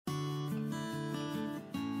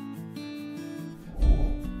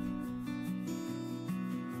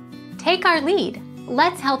Take our lead.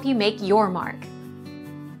 Let's help you make your mark.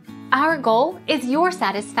 Our goal is your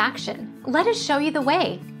satisfaction. Let us show you the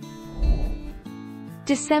way.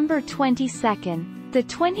 December 22nd. The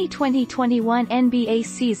 2020-21 NBA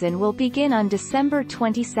season will begin on December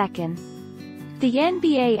 22nd. The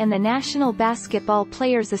NBA and the National Basketball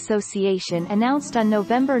Players Association announced on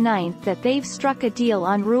November 9 that they've struck a deal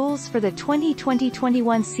on rules for the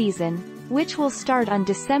 2020-21 season, which will start on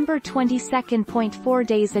December 22nd. 4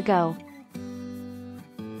 days ago.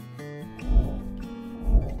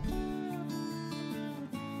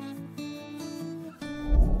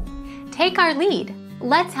 Take our lead.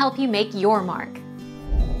 Let's help you make your mark.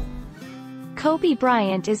 Kobe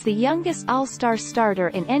Bryant is the youngest All-Star starter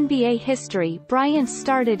in NBA history. Bryant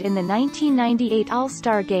started in the 1998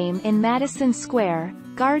 All-Star Game in Madison Square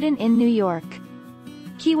Garden in New York.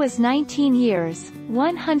 He was 19 years,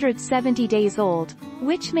 170 days old,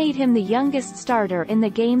 which made him the youngest starter in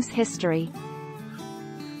the game's history.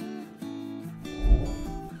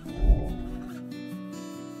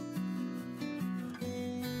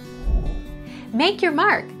 Make your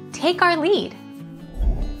mark. Take our lead.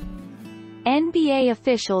 NBA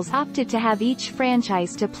officials opted to have each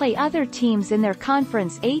franchise to play other teams in their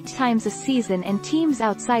conference 8 times a season and teams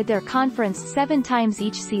outside their conference 7 times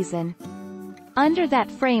each season. Under that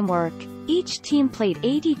framework, each team played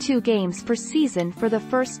 82 games per season for the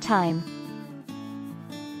first time.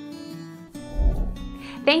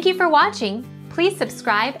 Thank you for watching. Please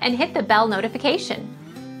subscribe and hit the bell notification.